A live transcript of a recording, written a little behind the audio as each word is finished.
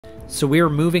So we are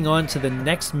moving on to the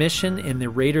next mission in the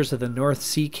Raiders of the North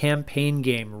Sea campaign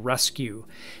game, Rescue.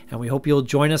 And we hope you'll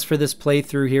join us for this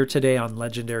playthrough here today on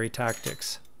Legendary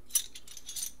Tactics.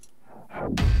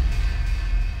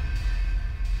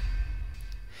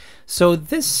 So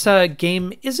this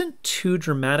game isn't too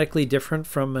dramatically different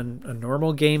from a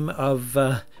normal game of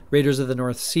Raiders of the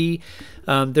North Sea.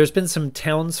 There's been some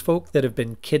townsfolk that have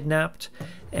been kidnapped,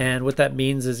 and what that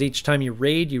means is each time you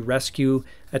raid, you rescue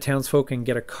a townsfolk and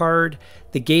get a card.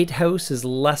 The gatehouse is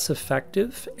less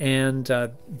effective, and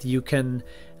you can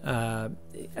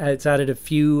it's added a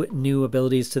few new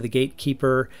abilities to the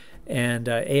gatekeeper, and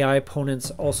AI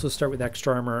opponents also start with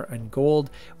extra armor and gold.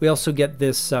 We also get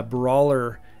this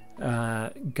brawler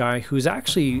guy who's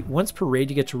actually, once per raid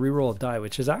you get to reroll a die,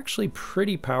 which is actually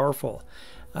pretty powerful.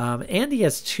 And he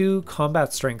has 2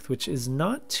 combat strength, which is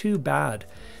not too bad.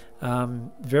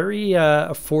 Very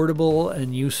affordable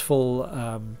and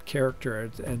useful character,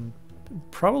 and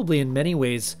probably in many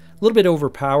ways a little bit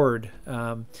overpowered.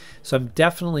 So I'm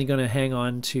definitely going to hang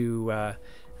on to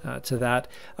that.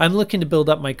 I'm looking to build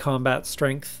up my combat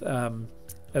strength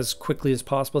as quickly as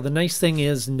possible. The nice thing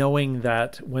is knowing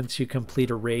that once you complete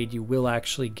a raid, you will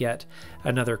actually get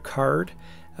another card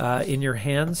in your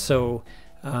hand. So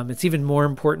it's even more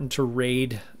important to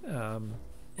raid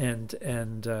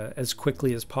and as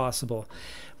quickly as possible.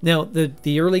 Now,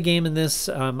 the early game in this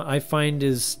I find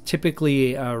is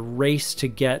typically a race to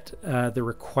get the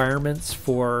requirements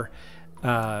for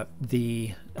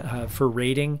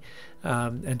raiding,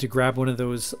 and to grab one of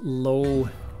those low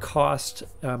cost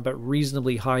but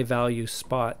reasonably high value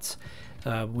spots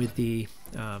with the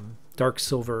dark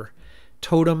silver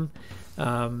totem.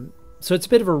 So it's a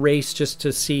bit of a race just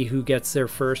to see who gets there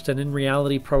first, and in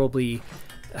reality probably,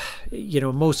 you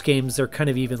know, most games they're kind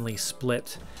of evenly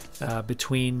split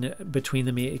between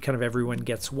them. Kind of everyone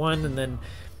gets one, and then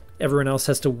everyone else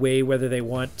has to weigh whether they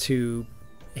want to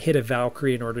hit a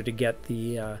Valkyrie in order to get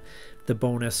the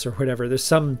bonus or whatever. There's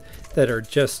some that are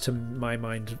just, to my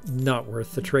mind, not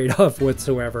worth the trade-off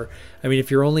whatsoever. I mean, if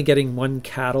you're only getting 1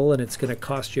 cattle and it's going to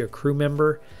cost you a crew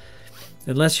member,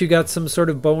 unless you got some sort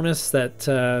of bonus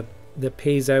that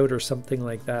pays out or something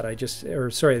like that,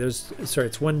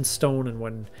 it's 1 stone and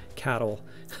 1 cattle,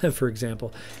 for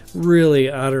example. Really,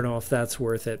 I don't know if that's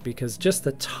worth it, because just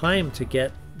the time to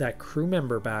get that crew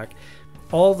member back,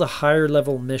 all the higher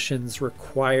level missions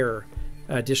require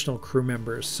additional crew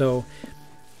members. So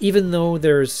even though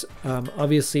there's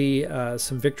obviously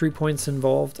some victory points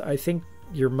involved, I think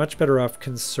you're much better off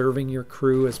conserving your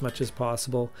crew as much as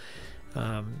possible.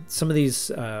 Some of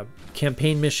these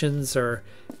campaign missions are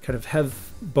kind of have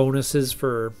bonuses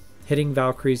for hitting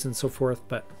Valkyries and so forth,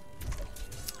 but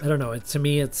I don't know. To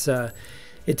me,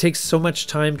 it takes so much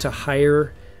time to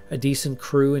hire a decent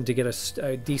crew and to get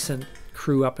a decent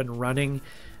crew up and running,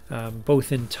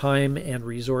 both in time and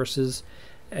resources,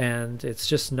 and it's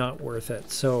just not worth it.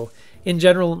 So in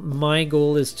general, my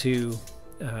goal is to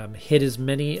hit as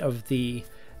many of the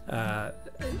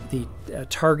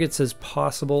targets as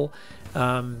possible,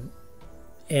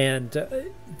 and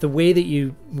the way that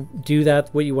you do that,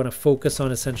 what you want to focus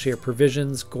on essentially are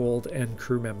provisions, gold, and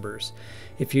crew members.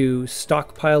 If you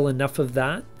stockpile enough of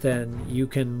that, then you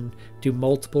can do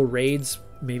multiple raids,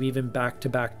 maybe even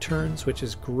back-to-back turns, which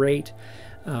is great.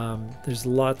 There's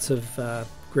lots of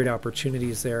great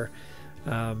opportunities there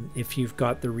if you've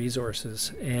got the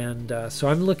resources. And so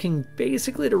I'm looking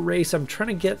basically to race. I'm trying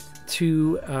to get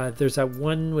to there's that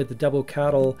one with the double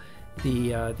cattle,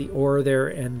 the ore there,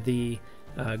 and the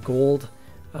gold.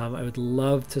 I would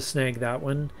love to snag that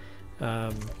one,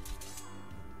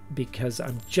 because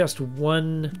I'm just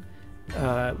one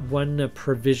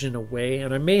provision away,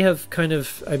 and I may have kind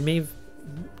of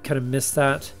missed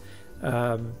that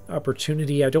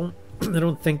opportunity. I don't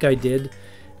think I did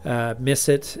miss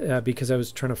it, because I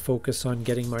was trying to focus on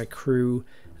getting my crew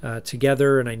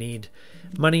together, and I need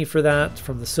money for that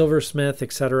from the silversmith,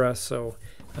 etc. So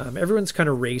everyone's kind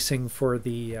of racing for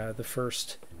the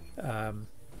first,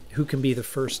 who can be the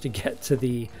first to get to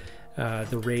the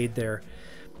raid there.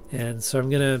 And so I'm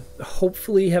gonna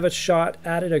hopefully have a shot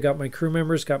at it. I got my crew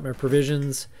members, got my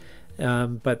provisions,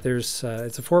 but there's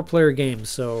it's a 4-player game,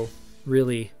 so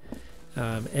really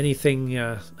anything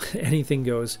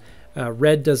goes.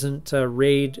 Red doesn't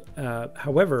raid,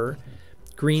 however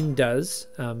green does.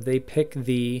 They pick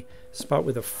the spot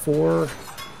with a 4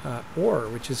 ore,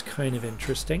 which is kind of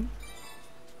interesting,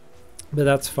 but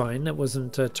that's fine. That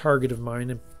wasn't a target of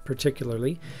mine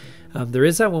particularly. There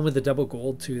is that one with the double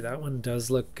gold too. That one does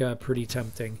look pretty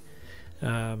tempting,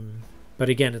 but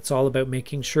again, it's all about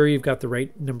making sure you've got the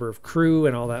right number of crew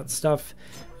and all that stuff.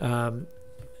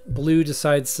 blue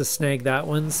decides to snag that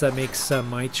one, so that makes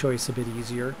my choice a bit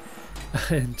easier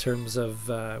in terms of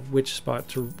which spot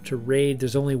to raid.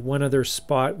 There's only one other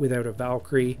spot without a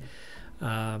Valkyrie.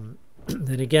 And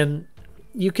again,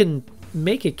 you can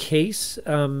make a case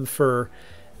for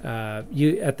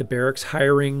you at the barracks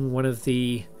hiring one of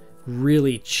the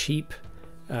really cheap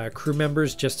crew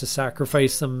members just to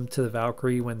sacrifice them to the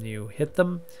Valkyrie when you hit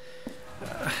them.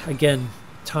 Again,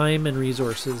 time and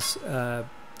resources.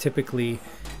 Typically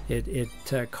it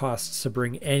costs to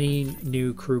bring any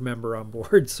new crew member on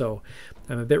board, so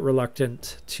I'm a bit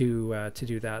reluctant to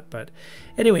do that. But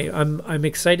anyway, I'm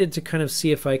excited to kind of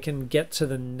see if I can get to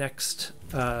the next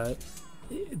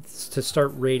to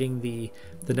start rating the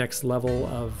next level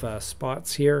of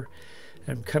spots here.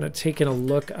 I'm kind of taking a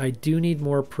look. I do need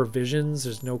more provisions,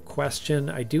 there's no question.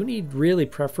 I do need, really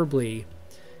preferably,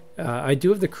 I do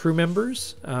have the crew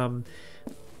members,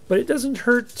 but it doesn't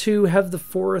hurt to have the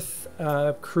fourth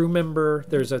crew member.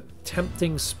 There's a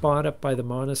tempting spot up by the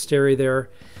monastery there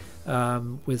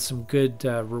with some good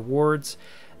rewards.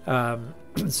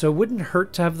 So it wouldn't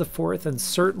hurt to have the fourth, and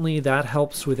certainly that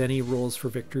helps with any rolls for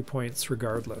victory points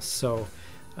regardless. So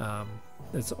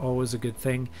it's always a good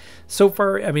thing. So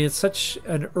far, I mean, it's such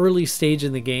an early stage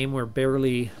in the game. We're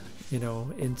barely, we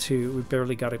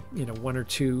barely got one or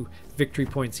two victory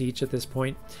points each at this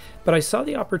point. But I saw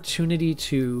the opportunity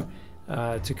to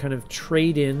kind of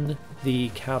trade in the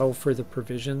cattle for the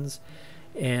provisions,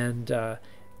 and there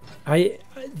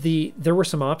were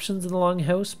some options in the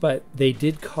Longhouse, but they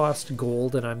did cost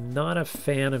gold, and I'm not a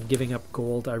fan of giving up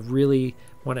gold. I really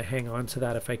want to hang on to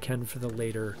that if I can for the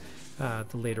later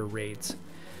raids.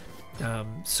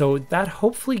 So that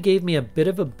hopefully gave me a bit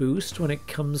of a boost when it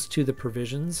comes to the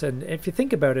provisions. And if you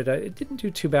think about it, it didn't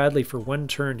do too badly for one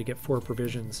turn to get 4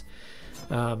 provisions.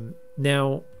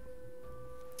 Now,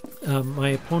 my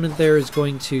opponent there is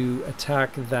going to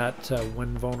attack that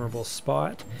one vulnerable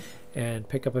spot and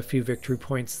pick up a few victory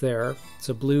points there.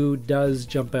 So blue does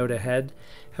jump out ahead.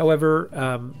 However,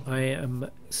 I am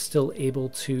still able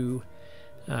to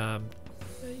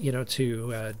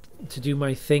to do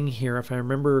my thing here. If I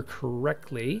remember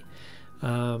correctly,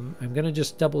 I'm going to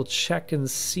just double check and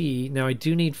see. Now I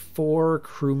do need 4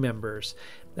 crew members.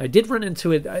 I did run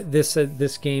into it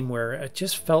this game where it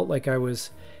just felt like I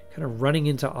was kind of running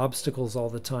into obstacles all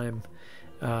the time,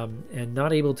 and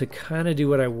not able to kind of do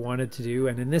what I wanted to do.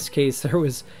 And in this case,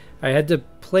 I had to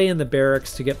play in the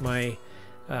barracks to get my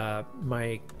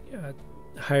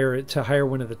hire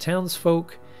one of the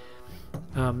townsfolk.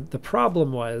 The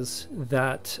problem was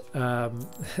that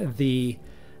the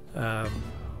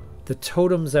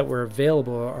totems that were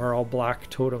available are all black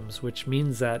totems, which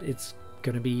means that it's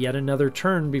going to be yet another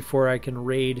turn before I can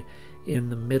raid in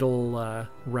the middle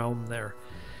realm there.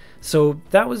 So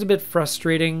that was a bit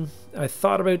frustrating. I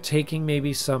thought about taking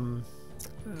maybe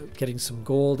getting some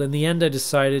gold. In the end, I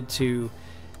decided to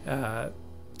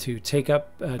take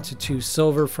up to 2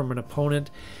 silver from an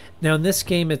opponent. Now in this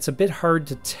game, it's a bit hard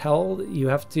to tell. You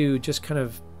have to just kind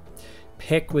of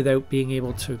pick without being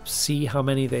able to see how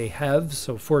many they have.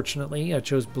 So fortunately, I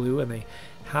chose blue, and they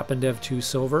happened to have 2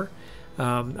 silver.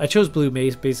 I chose blue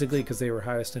basically because they were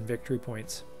highest in victory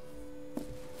points.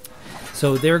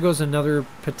 So there goes another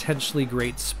potentially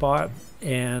great spot,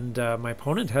 and my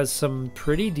opponent has some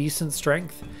pretty decent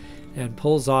strength and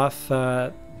pulls off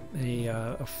a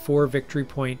 4 victory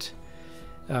point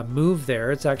move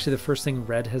there. It's actually the first thing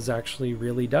red has actually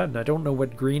really done. I don't know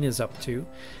what green is up to,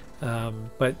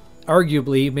 but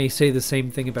arguably you may say the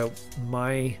same thing about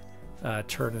my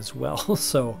turn as well.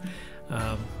 So,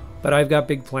 but I've got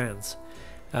big plans.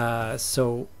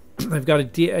 So I've got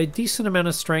a decent amount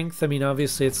of strength. I mean,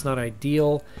 obviously it's not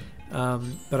ideal,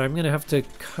 but I'm going to have to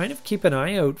kind of keep an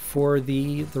eye out for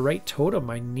the right totem.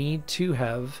 I need to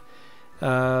have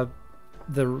the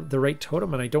right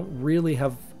totem, and I don't really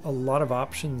have a lot of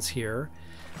options here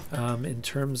in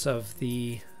terms of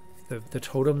the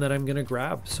totem that I'm going to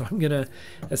grab. So I'm going to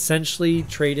essentially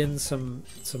trade in some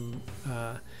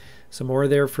ore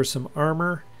there for some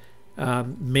armor.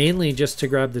 Mainly just to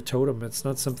grab the totem. It's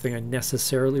not something I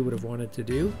necessarily would have wanted to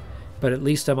do, but at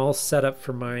least I'm all set up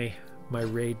for my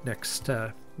raid next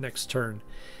turn.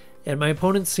 And my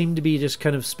opponents seem to be just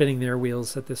kind of spinning their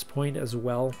wheels at this point as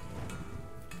well,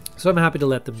 so I'm happy to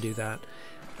let them do that.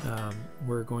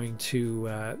 We're going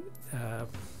to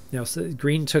now, so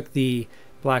green took the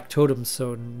black totem,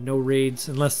 so no raids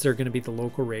unless they're going to be the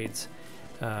local raids,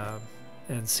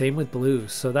 and same with blue,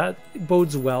 so that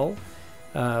bodes well.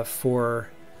 For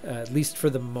at least for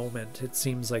the moment, it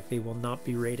seems like they will not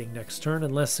be raiding next turn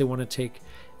unless they want to take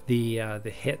the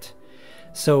hit.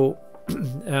 So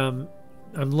I'm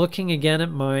looking again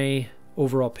at my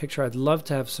overall picture. I'd love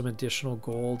to have some additional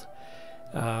gold.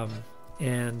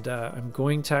 And I'm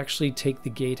going to actually take the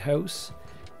gatehouse,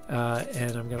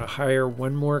 and I'm going to hire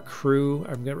one more crew.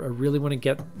 I really want to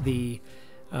get the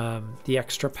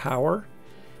extra power,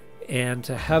 and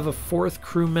to have a fourth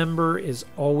crew member is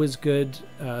always good,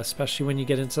 especially when you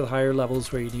get into the higher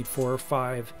levels where you need 4 or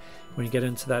 5. When you get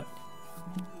into that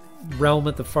realm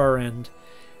at the far end,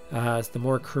 the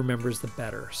more crew members, the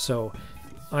better. So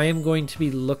I am going to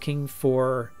be looking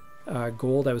for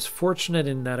gold. I was fortunate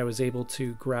in that I was able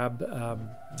to grab,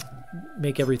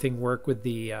 make everything work with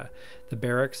the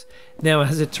barracks. Now,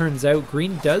 as it turns out,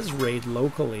 green does raid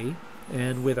locally,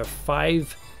 and with a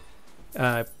 5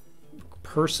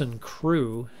 person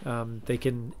crew, they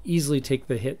can easily take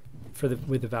the hit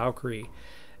with the Valkyrie,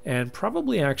 and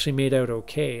probably actually made out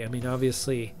okay. I mean,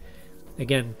 obviously,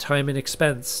 again, time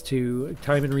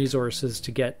and resources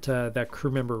to get that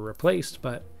crew member replaced,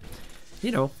 but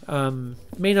you know,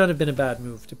 may not have been a bad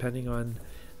move depending on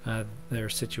their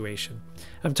situation.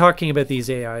 I'm talking about these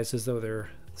AIs as though they're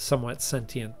somewhat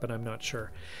sentient, but I'm not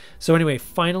sure. So anyway,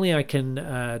 finally I can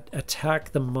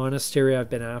attack the monastery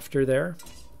I've been after there.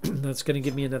 That's going to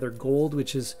give me another gold,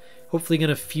 which is hopefully going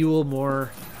to fuel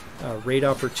more raid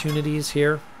opportunities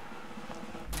here.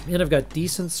 And I've got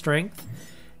decent strength,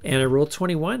 and I rolled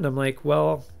 21. I'm like,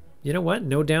 well, you know what?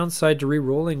 No downside to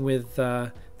re-rolling with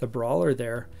the brawler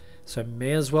there. So I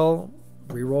may as well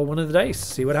re-roll one of the dice,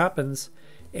 see what happens.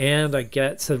 And I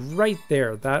get, so right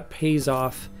there, that pays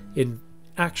off in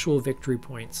actual victory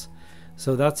points.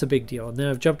 So that's a big deal. Now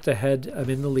I've jumped ahead,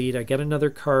 I'm in the lead, I get another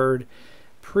card,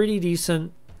 pretty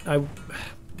decent. A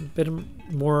bit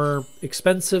more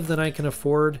expensive than I can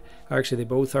afford. Actually, they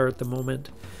both are at the moment.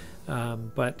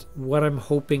 But what I'm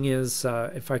hoping is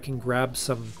if I can grab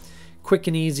some quick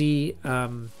and easy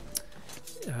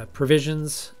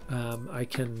provisions, I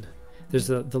can. There's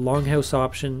the longhouse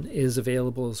option is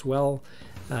available as well,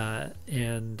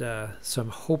 and so I'm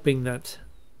hoping that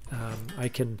I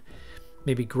can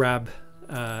maybe grab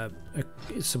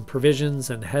some provisions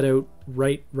and head out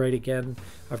right again.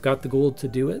 I've got the gold to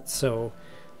do it, so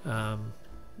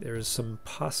there's some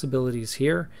possibilities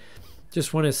here.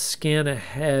 Just want to scan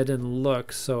ahead and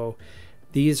look. So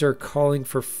these are calling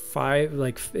for 5,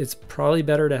 like it's probably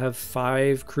better to have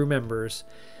 5 crew members.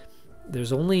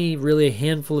 There's only really a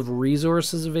handful of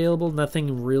resources available,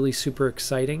 nothing really super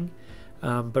exciting.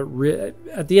 But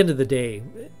at the end of the day,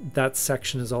 that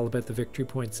section is all about the victory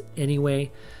points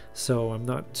anyway, so I'm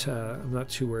not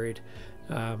too worried.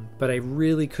 But I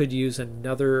really could use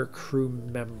another crew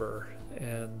member,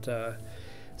 and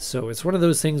so it's one of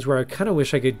those things where I kind of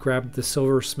wish I could grab the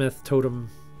silversmith totem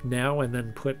now and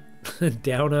then put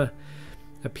down a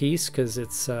piece, because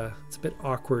it's a bit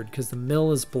awkward because the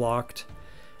mill is blocked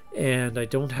and I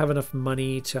don't have enough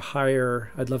money to hire.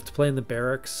 I'd love to play in the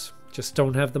barracks, just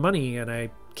don't have the money, and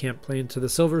I can't play into the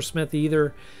silversmith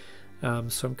either.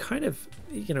 So I'm kind of,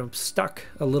 you know, stuck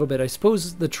a little bit. I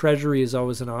suppose the treasury is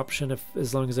always an option,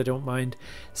 as long as I don't mind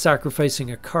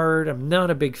sacrificing a card. I'm not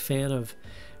a big fan of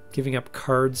giving up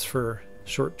cards for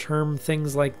short-term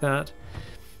things like that.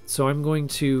 So I'm going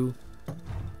to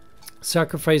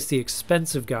sacrifice the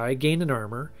expensive guy, gain an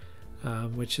armor,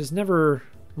 which is never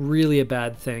really a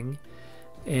bad thing.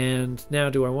 And now,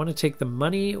 do I want to take the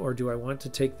money or do I want to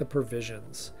take the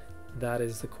provisions? That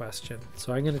is the question.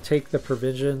 So I'm going to take the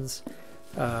provisions,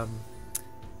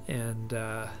 and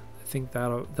I think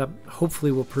that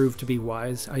hopefully will prove to be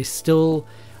wise. I still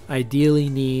ideally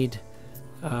need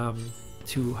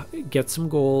to get some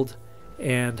gold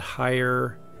and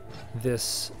hire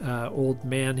this old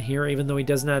man here, even though he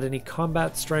doesn't have any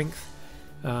combat strength.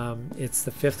 It's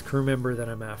the 5th crew member that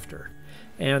I'm after.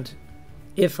 And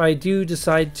if I do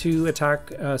decide to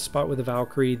attack a spot with a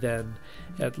Valkyrie, then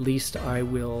at least I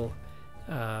will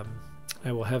have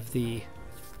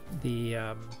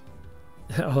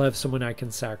I'll have someone I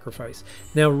can sacrifice.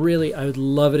 Now, really, I would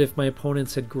love it if my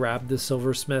opponents had grabbed the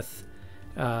silversmith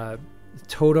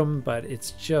totem, but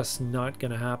it's just not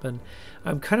going to happen.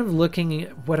 I'm kind of looking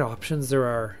at what options there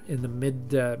are in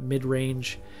the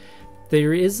mid-range.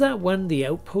 There is that one, the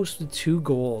outpost with 2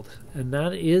 gold, and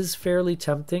that is fairly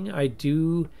tempting. I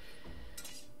do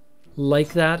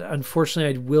like that.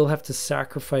 Unfortunately, I will have to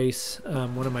sacrifice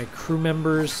one of my crew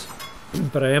members,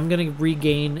 but I am going to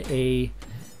regain a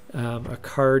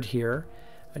card here.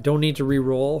 I don't need to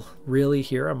re-roll really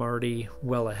here. I'm already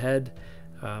well ahead.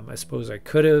 I suppose I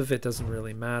could have. It doesn't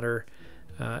really matter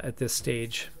at this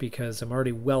stage because I'm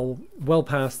already well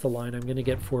past the line. I'm going to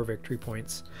get 4 victory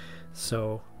points.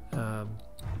 So,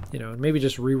 you know, maybe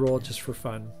just re-roll just for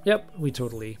fun. Yep, we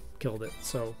totally killed it.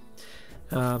 So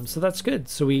So that's good.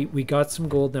 So we got some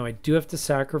gold. Now I do have to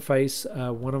sacrifice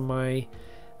one of my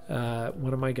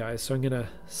guys. So I'm gonna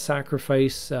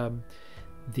sacrifice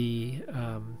the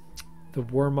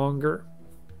warmonger.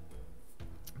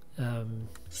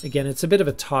 Again, it's a bit of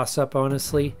a toss-up,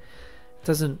 honestly. It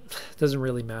doesn't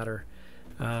really matter.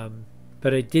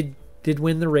 But I did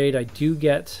win the raid. I do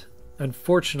get,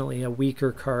 unfortunately, a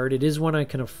weaker card. It is one I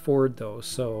can afford, though.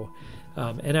 So,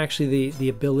 and actually, the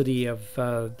ability of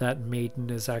that maiden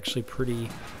is actually pretty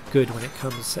good when it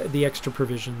comes. The extra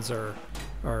provisions are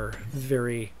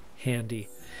very handy.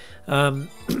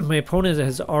 My opponent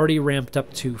has already ramped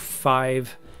up to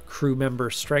 5 crew member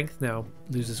strength now,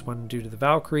 loses 1 due to the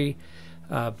Valkyrie,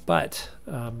 but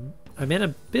I'm in a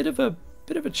bit of a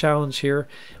challenge here.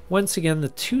 Once again, the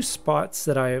 2 spots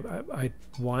that I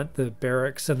want, the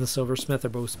barracks and the silversmith, are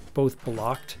both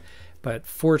blocked, but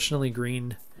fortunately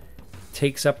green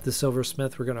takes up the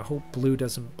silversmith. We're gonna hope blue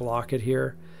doesn't block it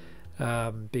here,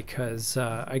 because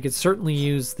I could certainly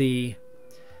use the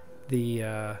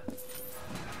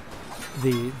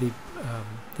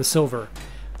silver.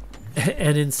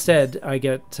 And instead, I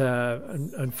get,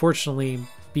 unfortunately,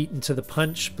 beaten to the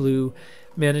punch. Blue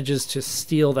manages to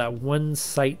steal that one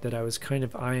site that I was kind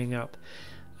of eyeing up.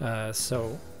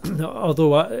 So,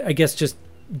 although I guess just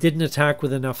didn't attack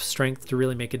with enough strength to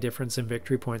really make a difference in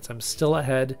victory points, I'm still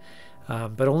ahead,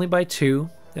 but only by 2.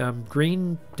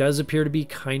 Green does appear to be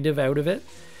kind of out of it.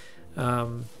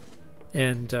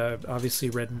 And obviously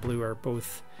red and blue are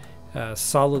both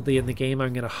solidly in the game.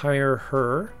 I'm going to hire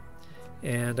her.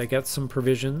 And I got some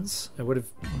provisions. I would have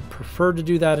preferred to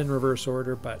do that in reverse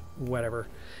order, but whatever.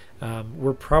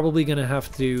 We're probably going to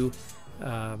have to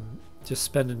just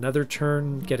spend another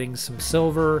turn getting some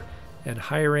silver and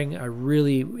hiring.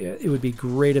 It would be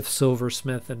great if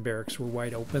silversmith and barracks were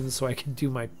wide open so I can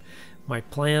do my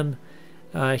plan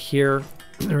here,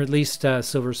 or at least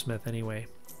silversmith anyway.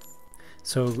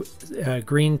 So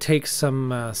green takes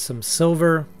some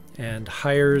silver and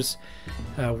hires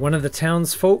one of the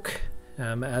townsfolk.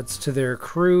 Adds to their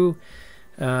crew,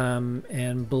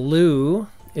 and blue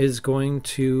is going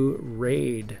to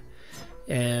raid.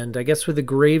 And I guess with the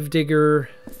gravedigger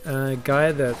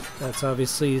guy, that's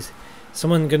obviously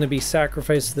someone going to be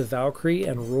sacrificed to the Valkyrie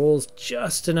and rolls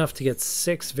just enough to get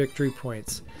 6 victory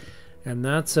points. And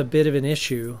that's a bit of an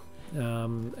issue,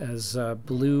 as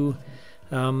blue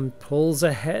pulls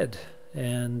ahead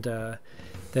and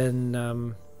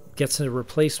then gets a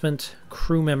replacement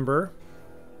crew member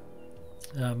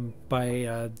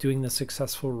by doing the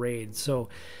successful raid. So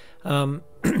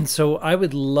so I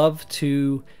would love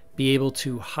to be able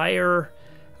to hire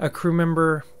a crew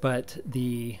member, but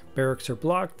the barracks are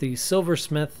blocked. The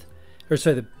silversmith's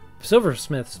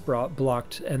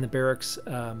blocked, and the barracks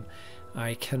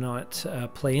I cannot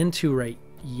play into right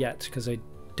yet because I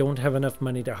don't have enough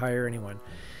money to hire anyone.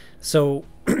 So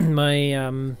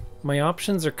my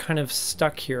options are kind of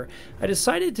stuck here. I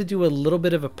decided to do a little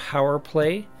bit of a power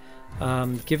play,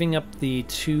 giving up the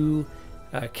 2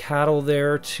 cattle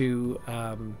there to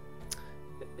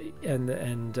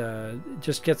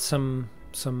just get some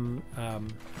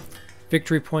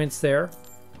victory points there,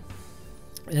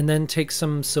 and then take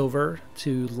some silver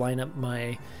to line up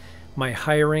my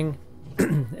hiring.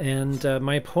 And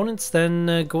my opponents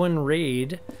then go and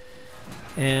raid,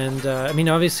 and I mean,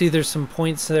 obviously there's some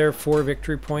points there, 4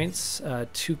 victory points,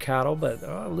 2 cattle, but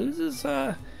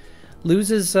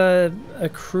loses a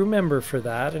crew member for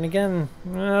that. And again,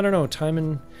 I don't know, time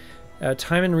and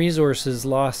resources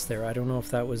lost there. I don't know if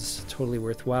that was totally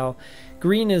worthwhile.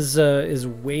 Green is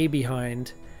way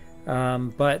behind,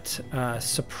 but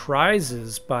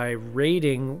surprises by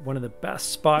raiding one of the best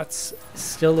spots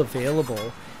still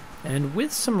available, and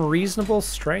with some reasonable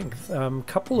strength.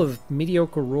 Couple of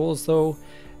mediocre rolls though,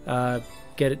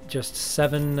 get just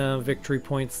 7 victory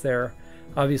points there.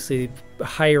 Obviously,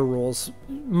 higher rolls,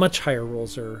 much higher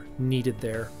rolls are needed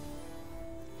there.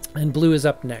 And blue is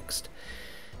up next.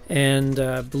 And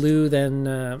blue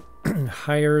then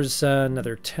hires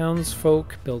another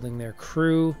townsfolk, building their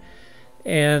crew,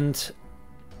 and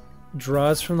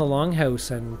draws from the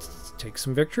longhouse and takes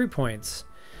some victory points.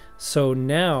 So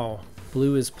now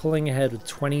blue is pulling ahead with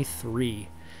 23.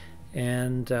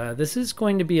 And this is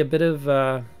going to be a bit of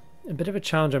a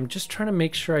challenge. I'm just trying to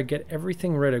make sure I get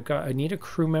everything right. I need a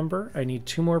crew member. I need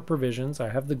 2 more provisions. I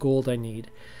have the gold I need,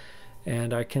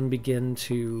 and I can begin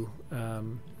to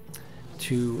raid.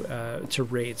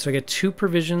 So I get 2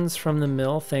 provisions from the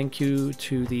mill. Thank you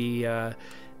to the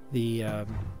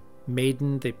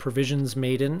maiden, the provisions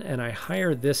maiden, and I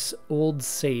hire this old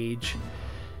sage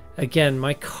Again,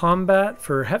 my combat,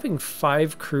 for having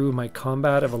 5 crew, my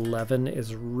combat of 11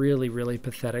 is really, really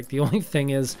pathetic. The only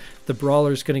thing is the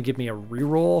brawler's going to give me a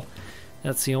reroll.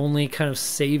 That's the only kind of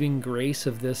saving grace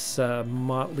of this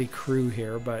motley crew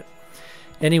here. But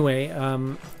anyway,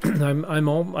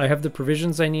 I have the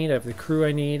provisions I need, I have the crew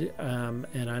I need,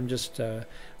 and I'm just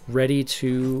ready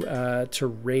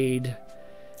to raid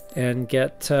and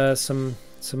get some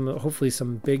hopefully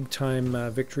some big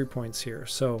time victory points here.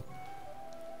 So.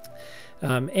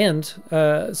 And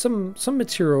some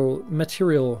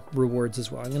material rewards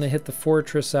as well. I'm going to hit the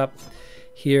fortress up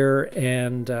here,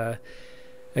 and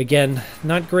again,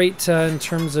 not great in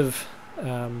terms of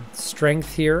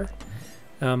strength here,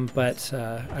 but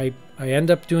I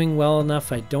end up doing well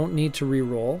enough. I don't need to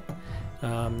re-roll.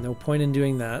 No point in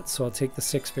doing that, so I'll take the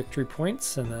 6 victory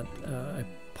points, and that I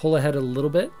pull ahead a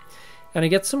little bit, and I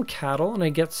get some cattle, and I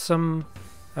get some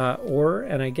ore,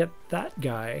 and I get that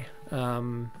guy.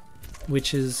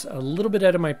 Which is a little bit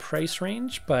out of my price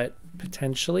range, but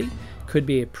potentially could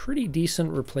be a pretty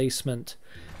decent replacement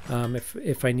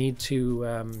if I need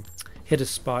to hit a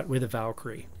spot with a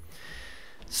Valkyrie.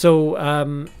 So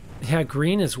yeah,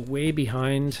 green is way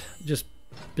behind, just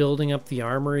building up the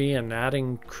armory and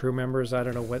adding crew members. I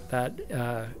don't know what that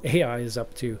AI is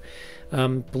up to.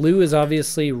 Blue is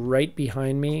obviously right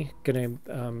behind me, gonna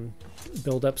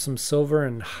build up some silver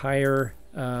and hire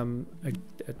one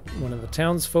of the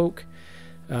townsfolk.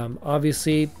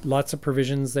 Obviously, lots of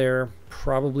provisions there,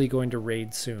 probably going to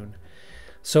raid soon.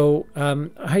 So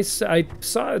I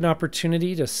saw an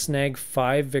opportunity to snag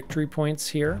 5 victory points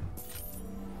here.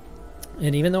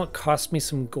 And even though it cost me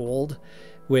some gold,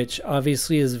 which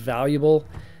obviously is valuable,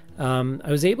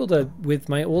 I was able to, with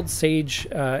my old sage,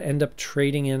 end up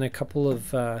trading in a couple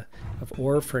of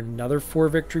ore for another 4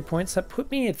 victory points. That put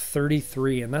me at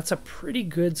 33, and that's a pretty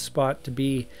good spot to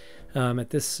be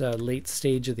at this late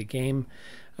stage of the game.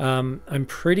 I'm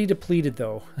pretty depleted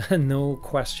though, no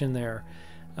question there.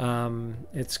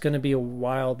 It's going to be a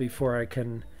while before I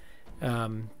can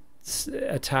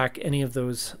attack any of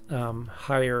those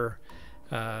higher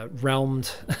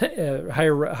realmed,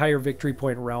 higher victory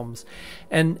point realms,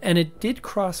 and it did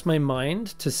cross my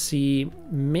mind to see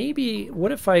maybe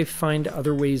what if I find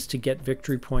other ways to get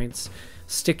victory points,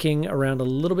 sticking around a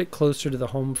little bit closer to the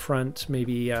home front,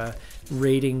 maybe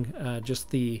raiding just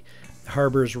the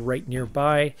harbors right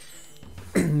nearby.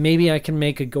 Maybe I can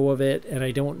make a go of it, and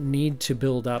I don't need to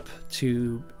build up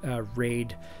to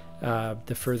raid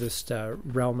the furthest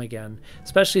realm again,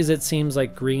 especially as it seems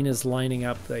like green is lining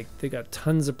up. Like, they got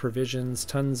tons of provisions,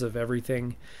 tons of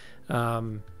everything,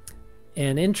 and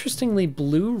interestingly,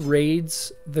 blue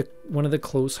raids one of the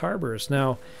close harbors.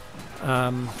 Now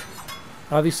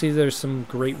obviously there's some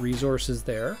great resources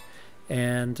there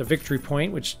and a victory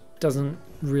point, which doesn't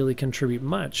really contribute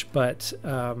much, but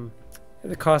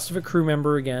the cost of a crew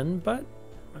member again, but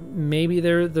maybe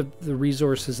the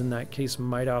resources in that case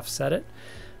might offset it.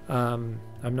 I'm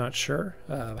not sure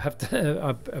have to,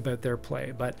 about their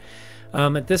play, but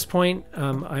at this point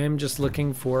I am just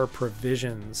looking for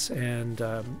provisions, and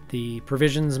the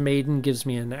provisions maiden gives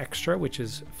me an extra, which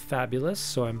is fabulous,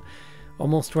 so I'm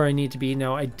almost where I need to be.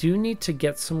 Now I do need to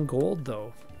get some gold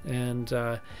though, and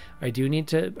I do need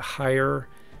to hire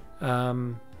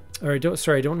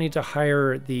I don't need to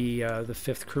hire the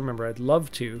 5th crew member. I'd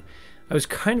love to. I was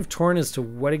kind of torn as to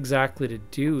what exactly to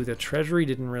do. The Treasury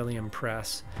didn't really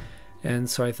impress, and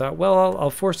so I thought, well, I'll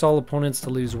force all opponents to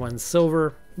lose 1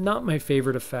 silver. Not my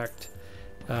favorite effect.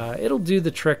 It'll do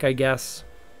the trick, I guess,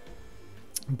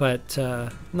 but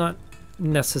not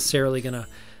necessarily gonna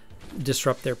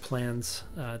disrupt their plans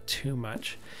too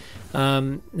much.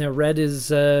 Now red is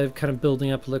kind of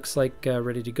building up, looks like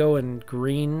ready to go, and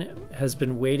green has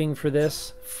been waiting for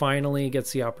this. Finally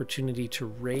gets the opportunity to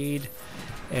raid,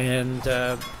 and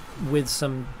with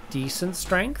some decent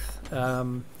strength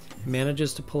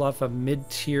manages to pull off a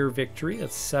mid-tier victory.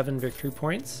 That's 7 victory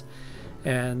points,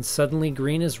 and suddenly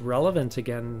green is relevant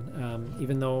again,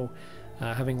 even though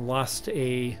having lost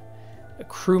a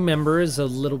crew member is a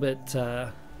little bit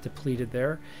depleted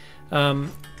there.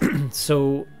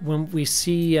 So when we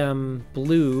see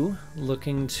blue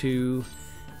looking to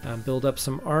build up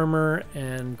some armor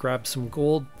and grab some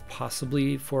gold,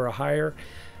 possibly for a hire,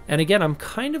 and again, I'm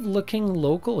kind of looking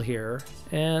local here,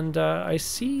 and I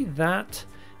see that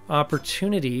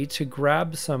opportunity to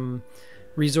grab some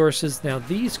resources. Now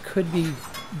these could be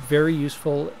very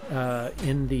useful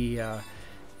in the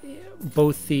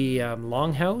both the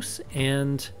longhouse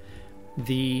and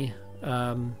the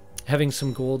having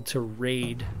some gold to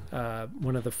raid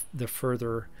one of the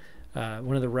further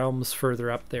one of the realms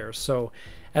further up there. So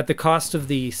at the cost of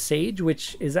the sage,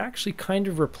 which is actually kind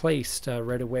of replaced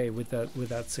right away with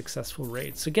that successful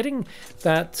raid. So getting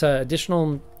that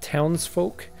additional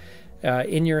townsfolk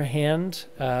in your hand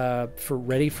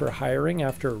ready for hiring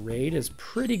after a raid is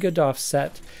pretty good to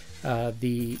offset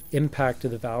the impact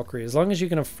of the Valkyrie. As long as you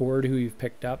can afford who you've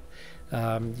picked up,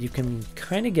 you can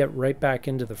kind of get right back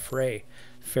into the fray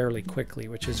fairly quickly,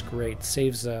 which is great.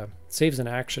 Saves an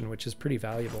action, which is pretty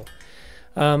valuable.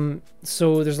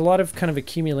 So there's a lot of kind of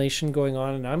accumulation going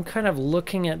on, and I'm kind of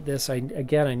looking at this. I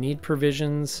need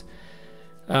provisions.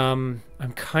 I'm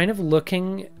kind of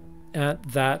looking at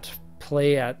that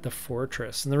play at the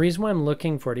fortress, and the reason why I'm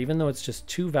looking for it, even though it's just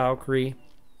 2 Valkyrie,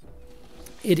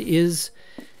 it is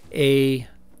a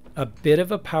bit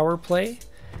of a power play,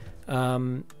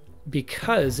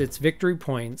 because it's victory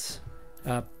points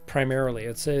primarily.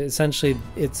 It's essentially,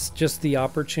 it's just the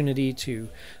opportunity to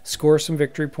score some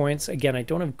victory points. Again, I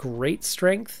don't have great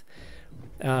strength,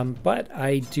 but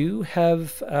I do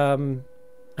have that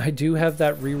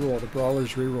reroll, the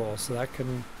Brawler's reroll, so that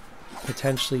can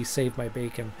potentially save my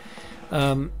bacon.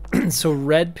 So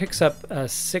red picks up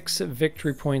 6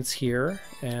 victory points here,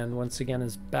 and once again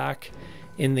is back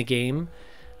in the game.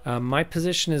 My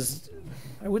position is,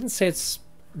 I wouldn't say it's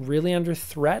really under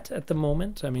threat at the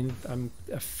moment. I mean, I'm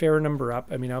a fair number up.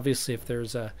 I mean, obviously if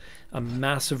there's a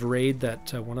massive raid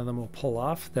that one of them will pull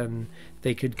off, then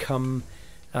they could come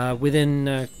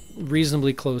within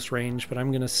reasonably close range, but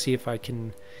I'm going to see if I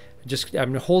can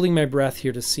I'm holding my breath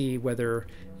here to see whether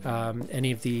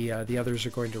any of the others are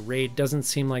going to raid. Doesn't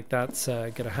seem like that's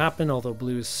going to happen, although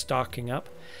blue is stocking up.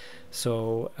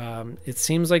 So it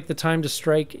seems like the time to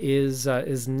strike is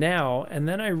now. And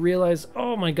then I realize,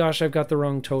 oh my gosh, I've got the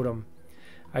wrong totem.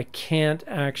 I can't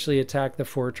actually attack the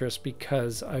fortress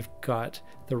because I've got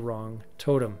the wrong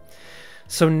totem.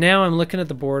 So now I'm looking at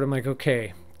the board. I'm like,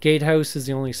 okay, gatehouse is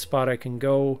the only spot I can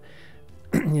go.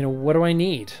 You know, what do I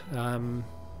need?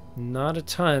 Not a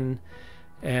ton.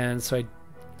 And so I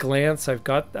glance. I've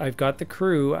got the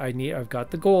crew. I've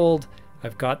got the gold.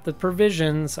 I've got the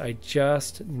provisions. I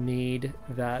just need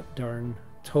that darn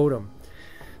totem.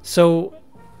 So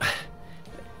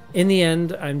in the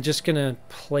end, I'm just going to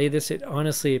play this.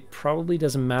 Honestly, it probably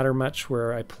doesn't matter much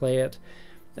where I play it.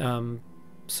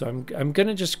 So I'm going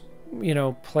to just,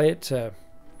 play it to...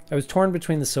 I was torn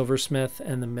between the silversmith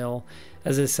and the mill.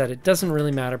 As I said, it doesn't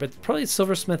really matter, but probably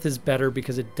silversmith is better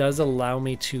because it does allow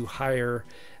me to hire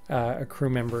a crew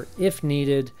member if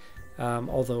needed.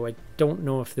 Although I don't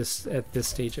know if at this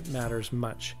stage it matters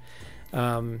much.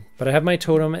 But I have my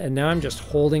totem, and now I'm just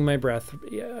holding my breath.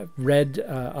 Red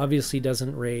obviously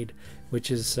doesn't raid,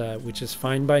 which is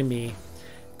fine by me.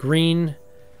 Green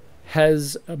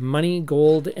has money,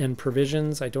 gold, and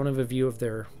provisions. I don't have a view of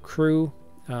their crew,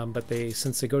 but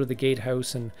since they go to the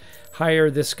gatehouse and hire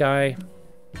this guy,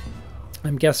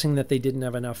 I'm guessing that they didn't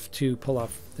have enough to pull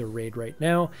off their raid right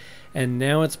now. And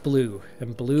now it's blue,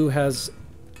 and blue has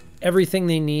everything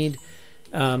they need.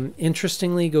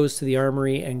 Interestingly, goes to the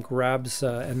armory and grabs,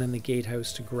 and then the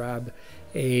gatehouse to grab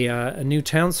a new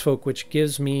townsfolk, which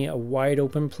gives me a wide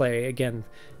open play. Again,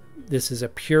 this is a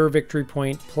pure victory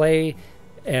point play,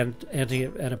 and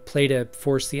a play to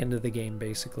force the end of the game,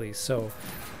 basically. So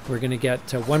we're going to get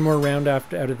one more round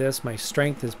out of this. My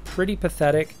strength is pretty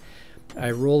pathetic.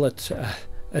 I roll a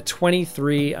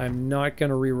 23. I'm not going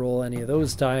to re-roll any of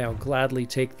those die. I'll gladly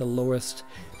take the lowest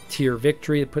tier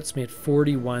victory. It puts me at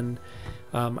 41.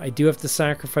 I do have to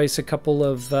sacrifice a couple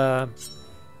of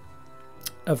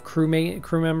crew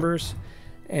members,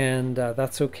 and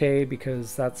that's okay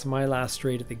because that's my last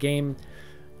raid of the game.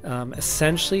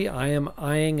 Essentially, I am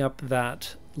eyeing up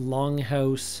that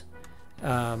longhouse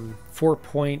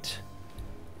 4-point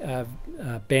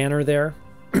banner there.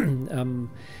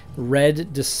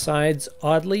 Red decides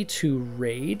oddly to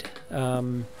raid.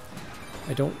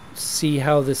 I don't see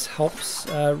how this helps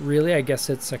really. I guess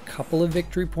it's a couple of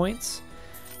victory points,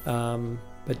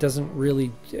 but doesn't really,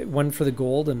 one for the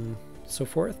gold and so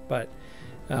forth. But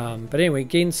anyway,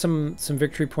 gained some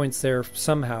victory points there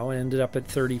somehow and ended up at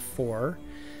 34.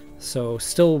 So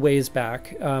still ways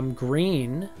back.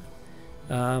 Green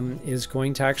is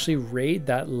going to actually raid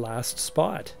that last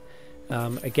spot.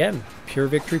 Again, pure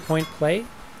victory point play.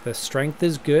 The strength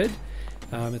is good.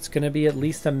 It's going to be at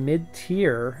least a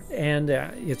mid-tier, and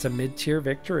it's a mid-tier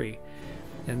victory.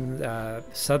 And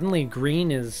suddenly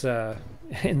green is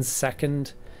in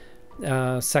second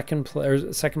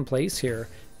place here,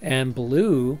 and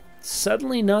blue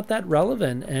suddenly not that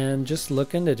relevant and just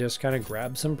looking to just kind of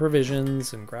grab some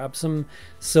provisions and grab some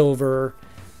silver.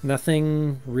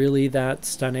 Nothing really that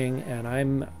stunning, and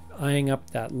I'm eyeing up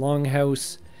that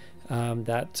longhouse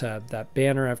that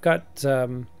banner. I've got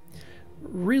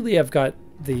really I've got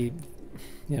the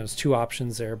there's two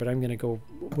options there, but I'm going to go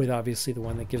with obviously the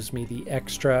one that gives me the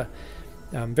extra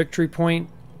victory point,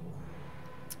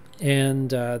 and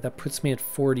that puts me at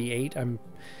 48. I'm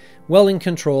well in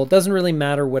control. It doesn't really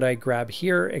matter what I grab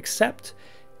here, except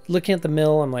looking at the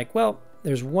mill, I'm like, well,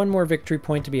 there's one more victory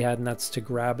point to be had, and that's to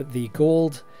grab the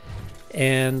gold,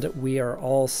 and we are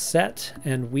all set,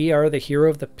 and we are the hero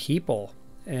of the people.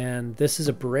 And this is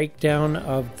a breakdown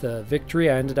of the victory.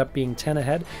 I ended up being 10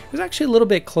 ahead. It was actually a little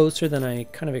bit closer than I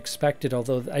kind of expected,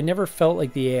 although I never felt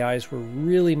like the AIs were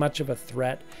really much of a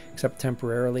threat, except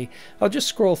temporarily. I'll just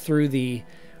scroll through the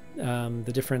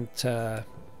different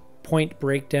point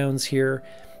breakdowns here.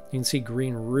 You can see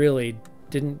green really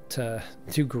didn't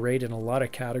do great in a lot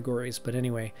of categories, but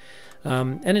anyway,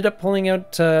 ended up pulling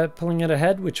out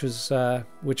ahead, which was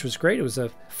great. It was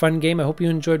a fun game. I hope you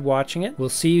enjoyed watching it. We'll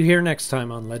see you here next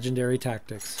time on Legendary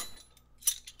Tactics.